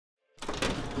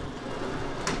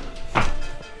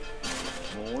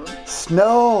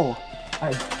Snow!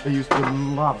 I used to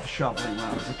love shoveling when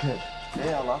I was a kid.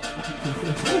 Yeah, I love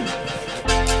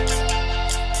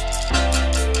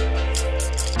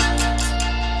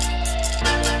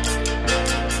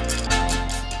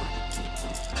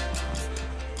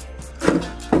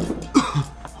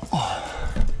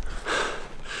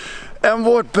And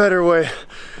what better way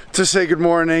to say good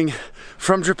morning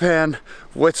from Japan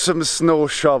with some snow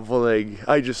shoveling.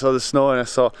 I just saw the snow and I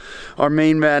saw our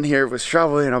main man here was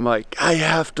shoveling and I'm like, I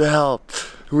have to help.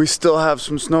 We still have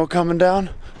some snow coming down.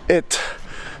 It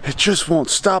just won't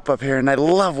stop up here, and I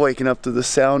love waking up to the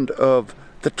sound of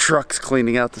the trucks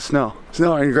cleaning out the snow. So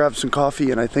now I'm gonna grab some coffee,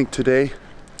 and I think today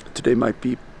might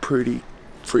be pretty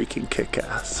freaking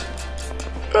kick-ass.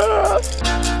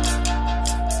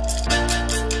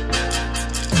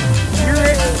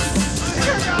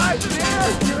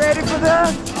 You ready for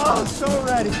that? Oh, so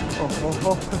ready.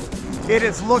 Oh. It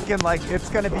is looking like it's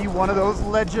gonna be one of those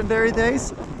legendary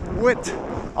days with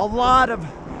a lot of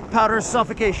powder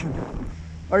suffocation.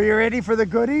 Are you ready for the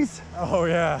goodies? Oh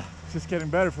yeah, it's just getting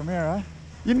better from here, huh?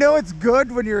 You know it's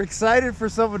good when you're excited for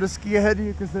someone to ski ahead of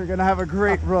you because they're gonna have a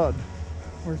great run.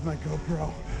 Where's my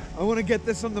GoPro? I want to get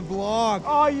this on the vlog.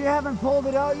 Oh, you haven't pulled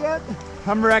it out yet?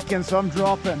 I'm wrecking, so I'm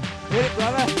dropping. Hit it,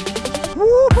 brother. Woo!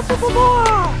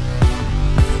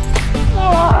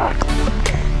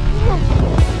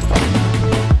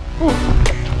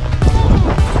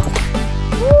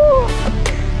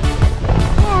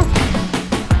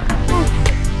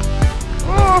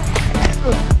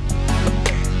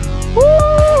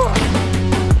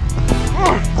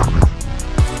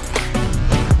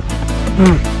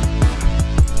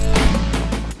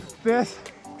 This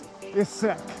is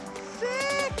sick.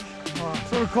 Sick!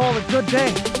 So we call it a good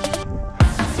day.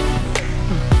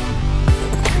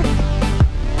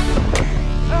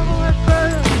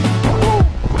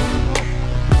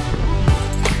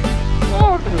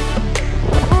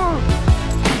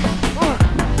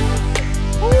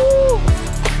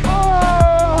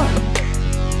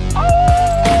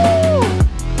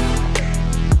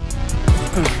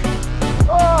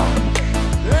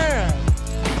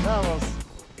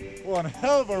 One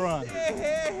hell of a run.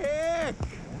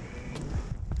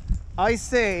 I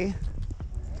say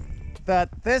that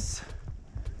this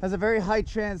has a very high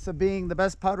chance of being the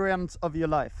best powder rounds of your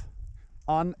life.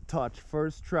 On touch,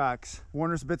 first tracks.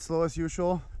 Warner's a bit slow as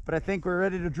usual, but I think we're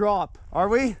ready to drop. Are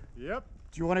we? Yep.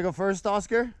 Do you want to go first,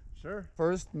 Oscar? Sure.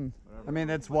 First? I mean,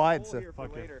 it's wide, so.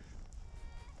 Fuck it.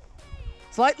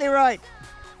 Slightly right.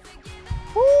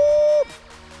 Woo!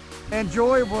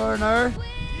 Enjoy, Werner.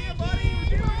 Yeah, buddy.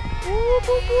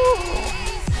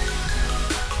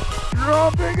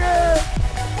 Dropping it!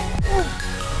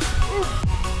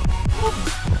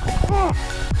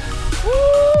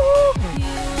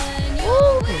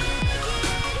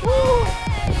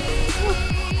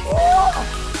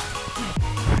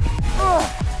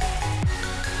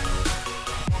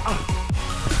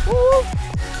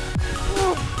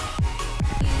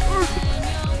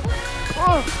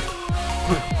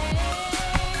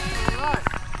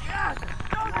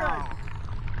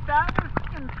 That was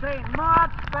insane.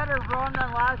 Much better run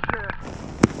than last year.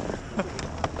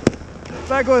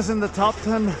 That goes in the top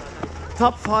 10,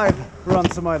 top 5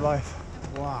 runs of my life.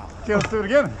 Wow. Okay, let's do it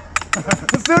again.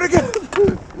 Let's do it again.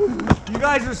 You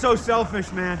guys are so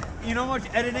selfish, man. You know how much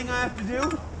editing I have to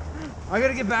do? I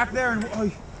gotta get back there and... Oh,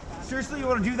 seriously, you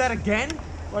want to do that again?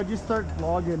 Why'd you start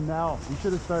vlogging now? You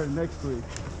should have started next week.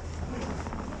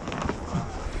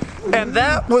 And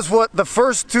that was what the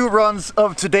first 2 runs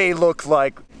of today looked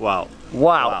like. Wow.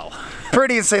 Wow.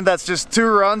 Pretty insane. That's just 2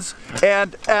 runs.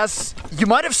 And as you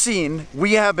might have seen,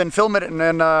 we have been filming it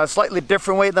in a slightly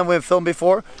different way than we've filmed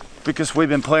before, because we've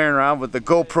been playing around with the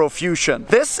GoPro Fusion.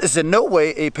 This is in no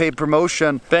way a paid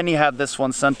promotion. Benny had this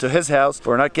one sent to his house.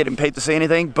 We're not getting paid to say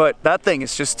anything, but that thing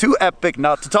is just too epic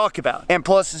not to talk about. And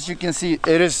plus, as you can see,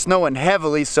 it is snowing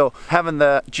heavily, so having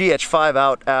the GH5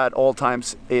 out at all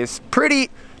times is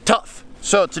pretty tough.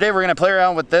 So today we're gonna play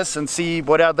around with this and see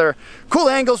what other cool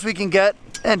angles we can get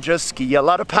and just ski a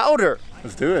lot of powder.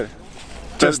 Let's do it.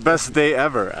 Just best day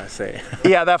ever, I say.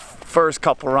 Yeah, that first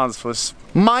couple runs was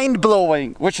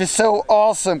mind-blowing, which is so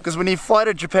awesome, because when you fly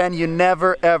to Japan, you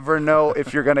never ever know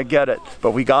if you're gonna get it.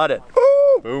 But we got it.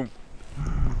 Woo! Boom.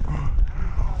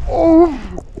 Oh.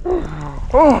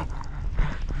 Oh.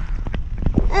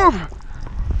 Oh.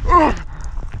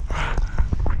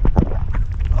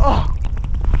 Oh.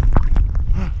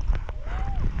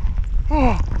 Oh.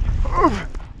 Oh.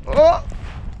 Oh.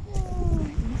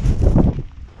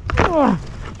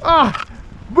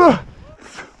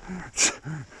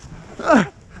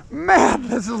 Man,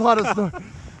 this is a lot of snow. Can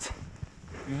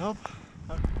you help?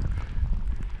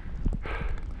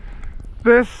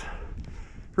 This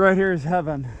right here is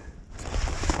heaven.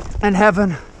 And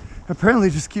heaven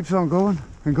apparently just keeps on going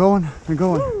and going and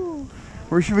going. Woo.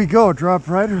 Where should we go? Drop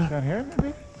right or Down here,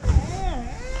 maybe?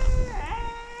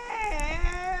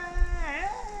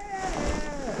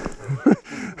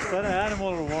 Is that an animal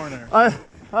or a Warner?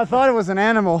 I thought it was an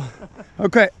animal.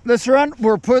 Okay, this run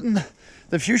we're putting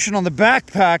the Fusion on the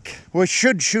backpack, which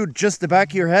should shoot just the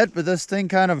back of your head, but this thing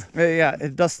kind of, yeah,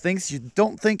 it does things you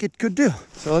don't think it could do.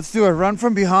 So let's do a run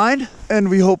from behind, and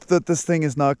we hope that this thing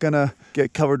is not gonna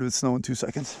get covered with snow in 2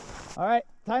 seconds. All right,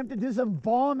 time to do some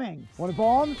bombing. Want to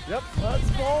bomb? Yep, let's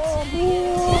bomb!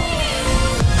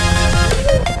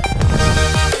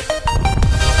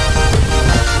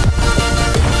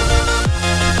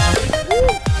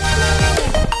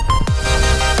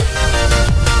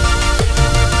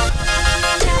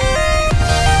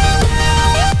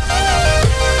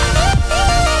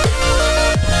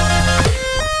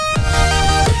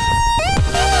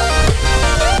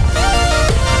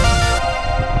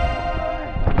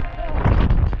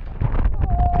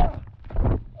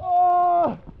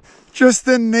 Just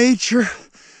in nature,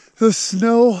 the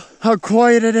snow, how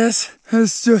quiet it is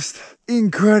just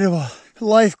incredible.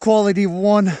 Life quality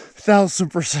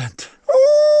 1000%.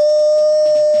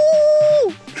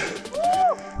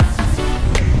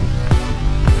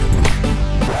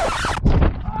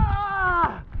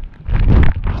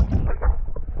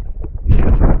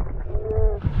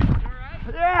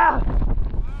 Yeah!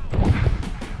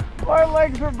 My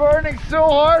legs are burning so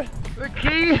hard. The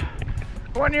key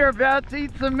when you're about to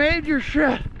eat some major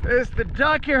shit is to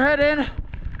duck your head in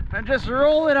and just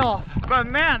roll it off. But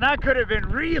man, that could have been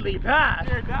really bad.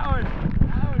 Dude, that was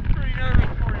pretty nervous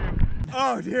for you.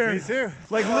 Oh, dude. Me too.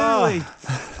 Like literally,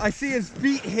 I see his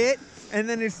feet hit and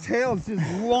then his tail just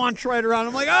launch right around.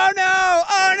 I'm like, oh no,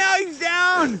 he's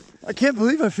down. I can't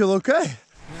believe I feel okay.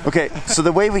 Okay, so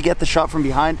the way we get the shot from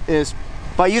behind is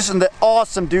by using the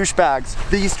awesome douchebags.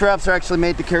 These straps are actually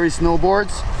made to carry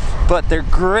snowboards, but they're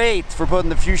great for putting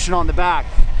the Fusion on the back.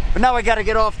 But now I gotta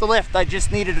get off the lift. I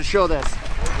just needed to show this.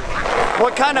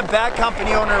 What kind of bad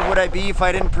company owner would I be if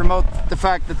I didn't promote the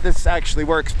fact that this actually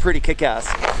works pretty kick-ass?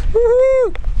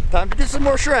 Woohoo! Time to do some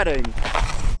more shredding.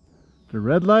 The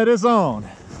red light is on.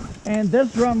 And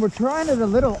this run, we're trying it a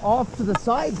little off to the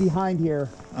side behind here.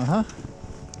 Uh-huh.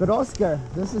 But Oscar,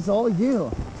 this is all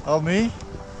you. Oh, me?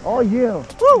 All you.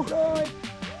 Woo!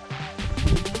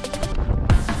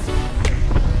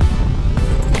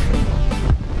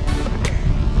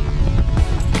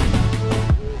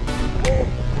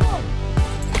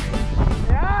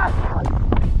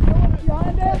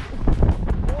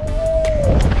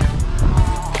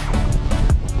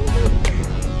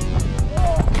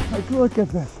 Look at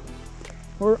this.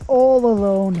 We're all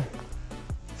alone.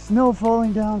 Snow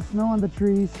falling down, snow on the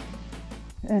trees,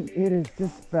 and it is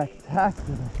just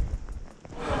spectacular.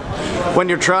 When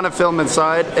you're trying to film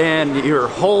inside and your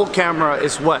whole camera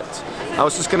is wet, I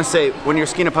was just gonna say, when you're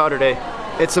skiing a powder day,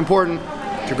 it's important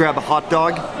to grab a hot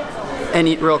dog and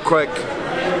eat real quick.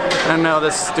 And now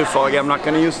this is too foggy, I'm not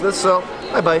gonna use this, so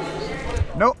bye-bye.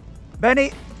 No,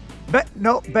 Benny,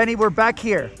 Benny, we're back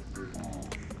here.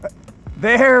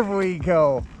 There we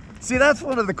go. See, that's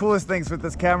one of the coolest things with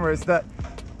this camera is that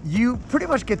you pretty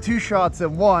much get 2 shots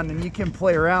in one and you can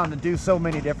play around and do so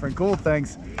many different cool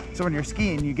things. So when you're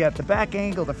skiing, you get the back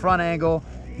angle, the front angle.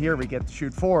 Here we get to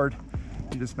shoot forward.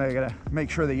 You just gotta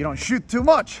make sure that you don't shoot too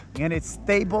much. And it's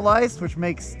stabilized, which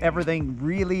makes everything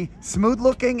really smooth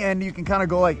looking, and you can kind of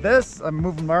go like this. I'm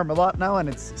moving my arm a lot now and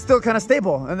it's still kind of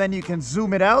stable. And then you can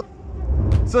zoom it out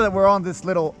so that we're on this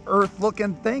little earth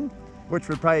looking thing, which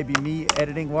would probably be me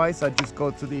editing wise. I'd just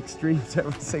go to the extremes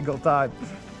every single time.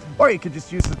 Or you could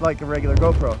just use it like a regular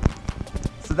GoPro.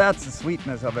 So that's the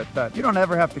sweetness of it, that you don't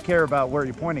ever have to care about where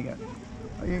you're pointing it.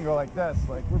 You can go like this,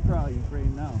 like we're probably right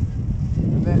now.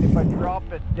 And then if I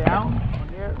drop it down on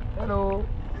here, hello,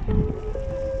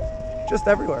 just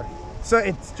everywhere. So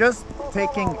it's just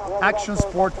taking action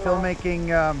sport filmmaking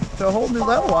to a whole new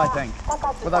level, I think,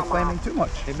 without claiming too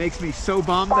much. It makes me so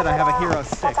bummed that I have a Hero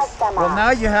 6. Well, now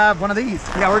you have one of these.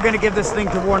 Yeah, we're gonna give this thing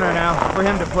to Warner now for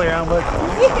him to play around with.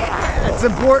 Yeah! It's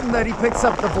important that he picks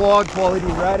up the vlog quality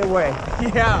right away.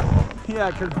 Yeah,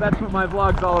 because that's what my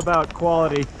vlog's all about,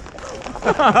 quality.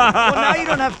 Well, now you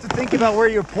don't have to think about where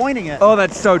you're pointing it. Oh,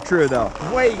 that's so true, though.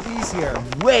 Way easier.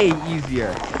 Way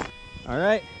easier. All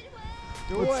right.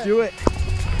 Let's do it.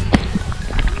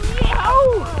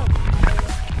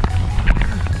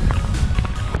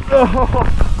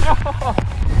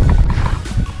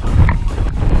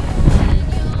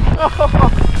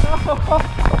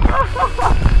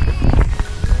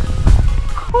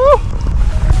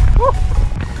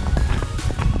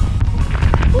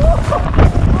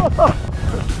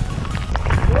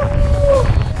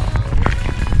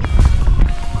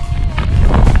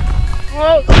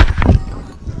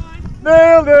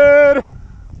 Nailed it!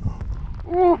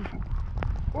 Oof.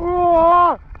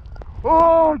 Oh,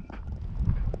 oh.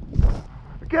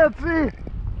 I can't see.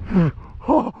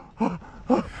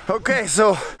 Okay,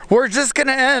 so we're just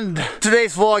gonna end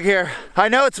today's vlog here. I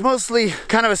know it's mostly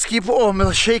kind of a ski porn. Oh, I'm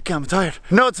gonna shake, I'm tired.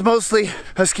 No, it's mostly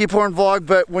a ski porn vlog,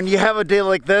 but when you have a day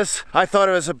like this, I thought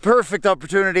it was a perfect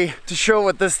opportunity to show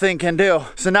what this thing can do.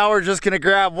 So now we're just gonna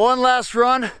grab one last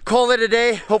run, call it a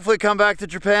day, hopefully come back to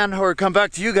Japan or come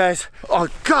back to you guys. Oh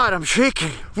God, I'm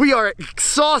shaking. We are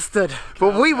exhausted,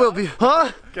 but we will be,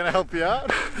 huh? Can I help you out?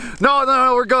 No,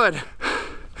 we're good.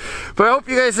 But I hope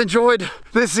you guys enjoyed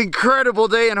this incredible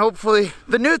day, and hopefully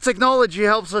the new technology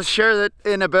helps us share it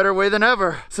in a better way than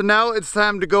ever. So now it's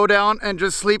time to go down and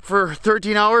just sleep for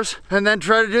 13 hours and then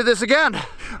try to do this again.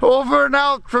 Over and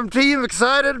out from team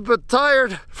excited but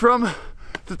tired from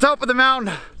the top of the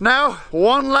mountain. Now,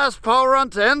 one last power run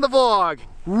to end the vlog.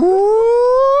 Woo!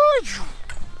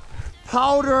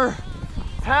 Powder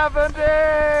heaven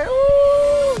day!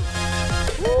 Woo!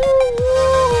 Woo!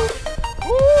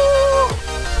 Woo!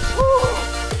 Woo!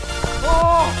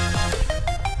 Oh!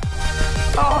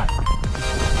 Oh!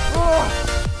 Oh!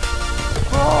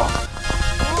 Oh!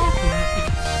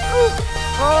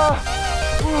 Oh!